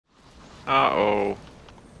Uh-oh.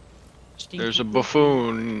 There's a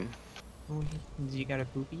buffoon. Oh, has he got a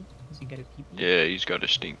poopy? Has he got a pee pee? Yeah, he's got a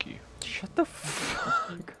stinky. Shut the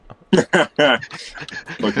fuck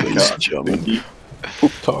Look at He's that. jumping.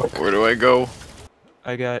 Poop talk. Where do I go?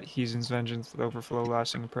 I got Heathen's Vengeance with Overflow,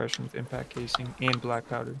 Lasting Impression with Impact Casing, and Black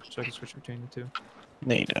Powder, so I can switch between the two.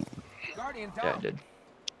 Nathan. Yeah, I did.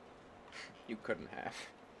 You couldn't have.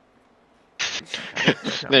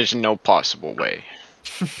 There's no possible way.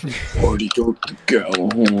 Already got to go.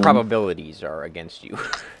 Probabilities are against you.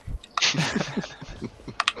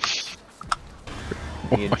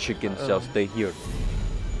 Me and chicken shall stay here.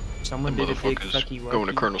 Someone did a big Motherfuckers fucky going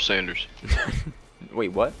to wucky. Colonel Sanders. Wait,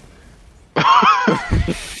 what?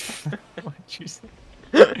 What'd you say?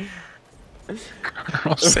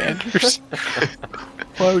 Colonel Sanders.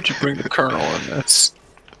 Why would you bring the Colonel in this?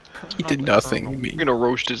 He did nothing. I'm gonna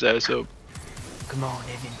roast his ass up. Come on,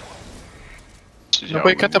 Evan. This is how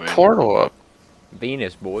Nobody we got the win. portal up.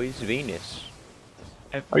 Venus, boys, Venus.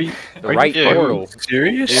 Are you? The are right you portal.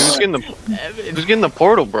 serious? He was getting the, he was getting the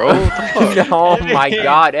portal, bro. What the fuck? Oh my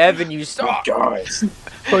god, Evan, you suck! Guys,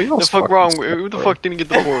 Bro, you What the fuck fucking wrong? suck, Who the bro. fuck didn't get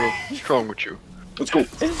the portal? What's wrong with you? let's go.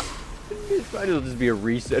 This might as well just be a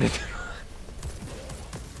reset.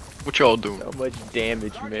 What y'all doing? So much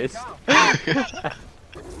damage missed.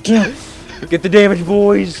 Get the damage,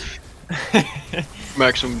 boys!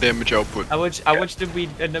 Maximum damage output. How much did we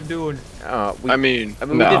end up doing? We, I mean, we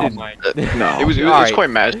no. did Oh it. my. No. it was Alright. quite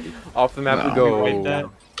massive. Off the map we No. go. Like that.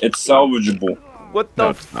 It's salvageable. What No, the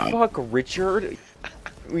it's not. fuck, Richard?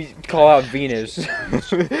 We call out Venus.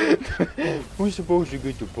 We're supposed to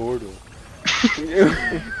get the portal.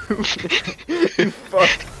 Fuck.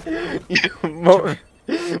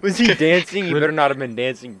 Was he dancing? He better not have been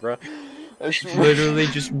dancing, bro. Literally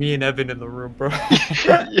just me and Evan in the room, bro.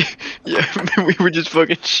 Yeah, we were just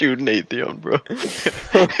fucking shooting Atheon, bro.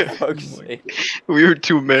 For fuck's sake. We were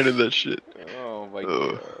two men in that shit. Oh my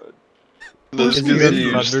Ugh. god. This Is he is a a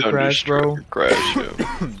huge thunder crash, bro? Crash, yeah.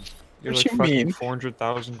 You're What like you fucking mean?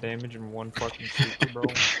 400,000 damage in one fucking super, bro.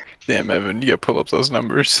 Damn, Evan, you gotta pull up those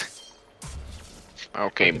numbers.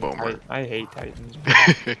 Okay, Boomer. I hate Titans.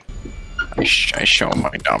 I show my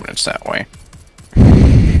dominance that way.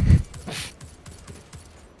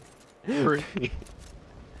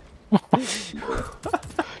 I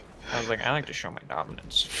was like, I like to show my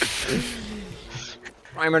dominance.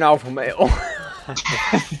 I'm an alpha male.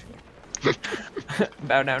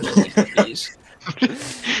 Bow down to me, please.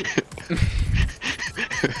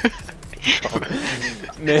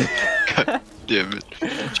 Man. God damn it.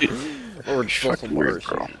 Or You're fucking weird,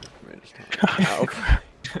 bro. Alpha.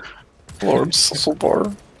 Lord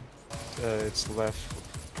Susselbar. It's left.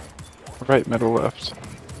 Right, middle, left.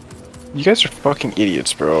 You guys are fucking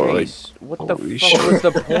idiots, bro. Like, Chase, what the holy fuck shit. was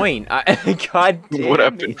the point? God damn What it.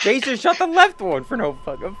 happened? Jason shot the left one for no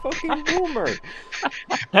fucking boomer.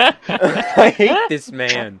 I hate this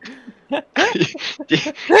man.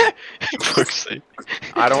 Fuck's sake.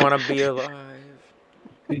 I don't want to be alive.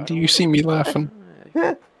 do you see me laughing?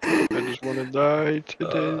 I just wanna die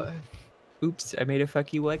today. Oops, I made a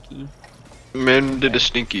fucky wucky. Man did a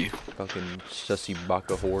stinky. Fucking sussy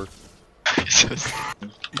baka whore.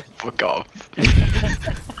 Fuck off.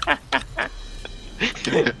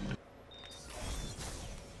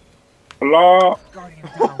 Hello.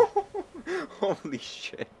 Holy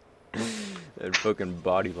shit. That fucking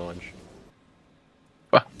body launch.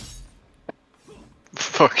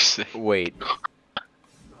 Fuck's sake. Wait.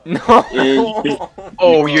 No.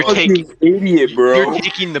 Oh, you're taking. idiot, bro. You're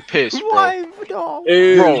taking the piss, bro. Why? No.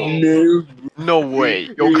 Bro. No. No way.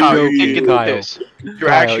 Yo, Kyle, you're taking the Kyle. piss. You're Kyle,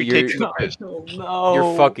 actually you're- taking the piss. No.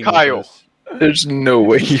 You're fucking Kyle. with us. There's no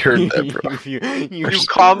way you heard that, bro. You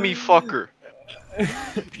call me fucker.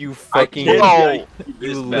 You fucking. No.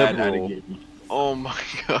 This You bad at a liberal. game. Oh my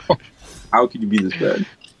god. How could you be this bad?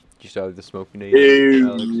 You saw the smoking Oh, nade?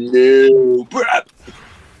 Alex? no. Brap.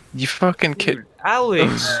 You fucking kid.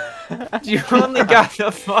 Alex, you only got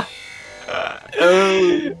the fuck.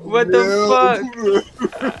 What the fuck?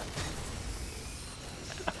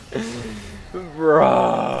 Bro.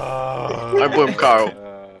 I blame Kyle.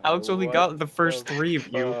 Alex only got the first three of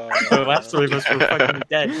you. The last three of us were fucking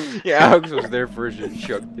dead. Yeah, Alex was there first and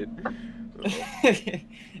chucked it.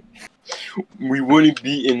 We wouldn't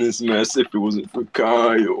be in this mess if it wasn't for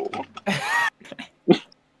Kyle.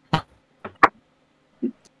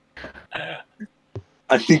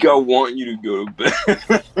 I think I want you to go to bed.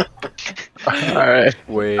 Alright.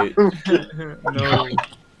 Wait. No.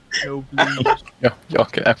 No, please. Y'all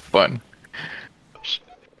can have fun.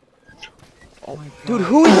 Oh my god. Dude,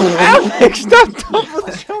 who is Alex? Stop double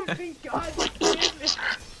jumping, god damn it.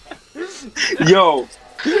 Yo,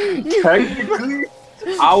 Technically,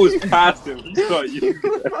 I was past him. He thought you.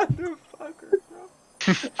 Motherfucker,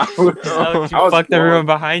 I was, Oh, Alex, you I was fucked gone. everyone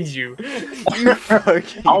behind you. you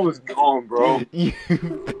fucking. I was gone, bro. You.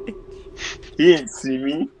 He didn't see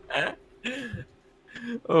me.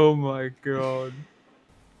 Oh my god.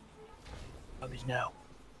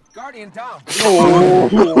 Guardian down. Oh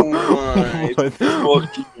my What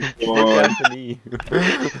fucking What god. happened to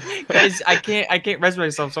you? Guys, I can't res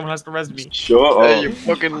myself. Someone has to res me. Shut Hey, up. you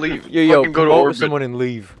fucking leave. Yo, Fucking go to promote orbit. someone and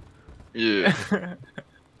leave. Yeah.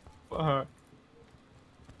 Fuck.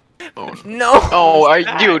 Oh, No.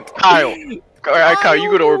 oh, dude, Kyle. Alright, Kyle,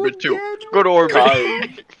 you go to orbit too. Go to orbit.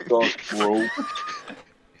 Kyle, suck, bro.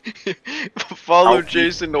 Follow Ow.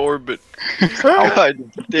 Jason to orbit.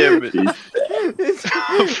 God damn it. For This-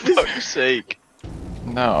 fuck's sake.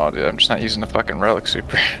 No, dude, I'm just not using the fucking relic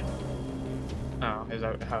super. Oh, is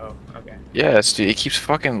that how? Okay. Yes, dude, he keeps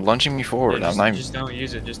fucking lunging me forward. Yeah, I'm not even... just don't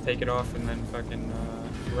use it. Just take it off and then fucking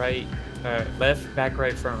right, left, back,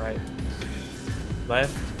 right, front, right.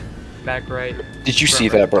 Left, back, right. Did you front, see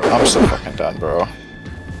right. that, bro? I'm so fucking done, bro.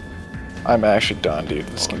 I'm actually done, dude.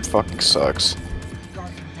 This game fucking sucks.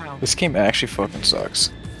 Guardian down. This game actually fucking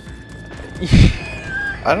sucks.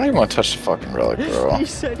 I don't even want to touch the fucking relic, bro. You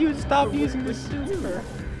said you would stop using the super.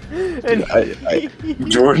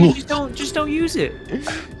 And Jordan. Just don't use it.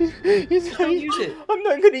 He's Just don't use it. I'm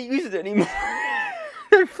not gonna use it anymore.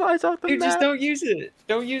 It flies off the Dude, map. just don't use it.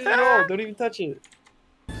 Don't use it at all. Don't even touch it.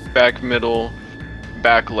 Back middle,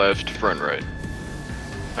 back left, front right.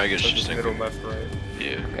 I guess So just think. middle, left, right.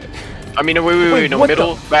 Yeah. I mean, wait, no, what the-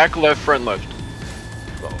 middle, back left, front left.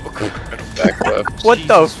 Middle, back left. What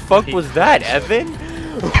the Jesus fuck Christ. was that, Evan?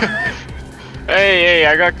 Hey,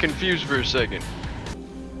 I got confused for a second.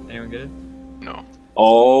 Anyone get it? No.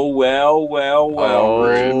 Oh, well.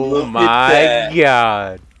 Oh Look at my that.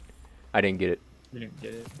 god. I didn't get it. You didn't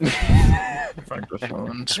get it.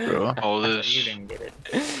 Microphones, bro. All You this didn't get it.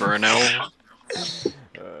 for an L.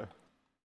 Uh,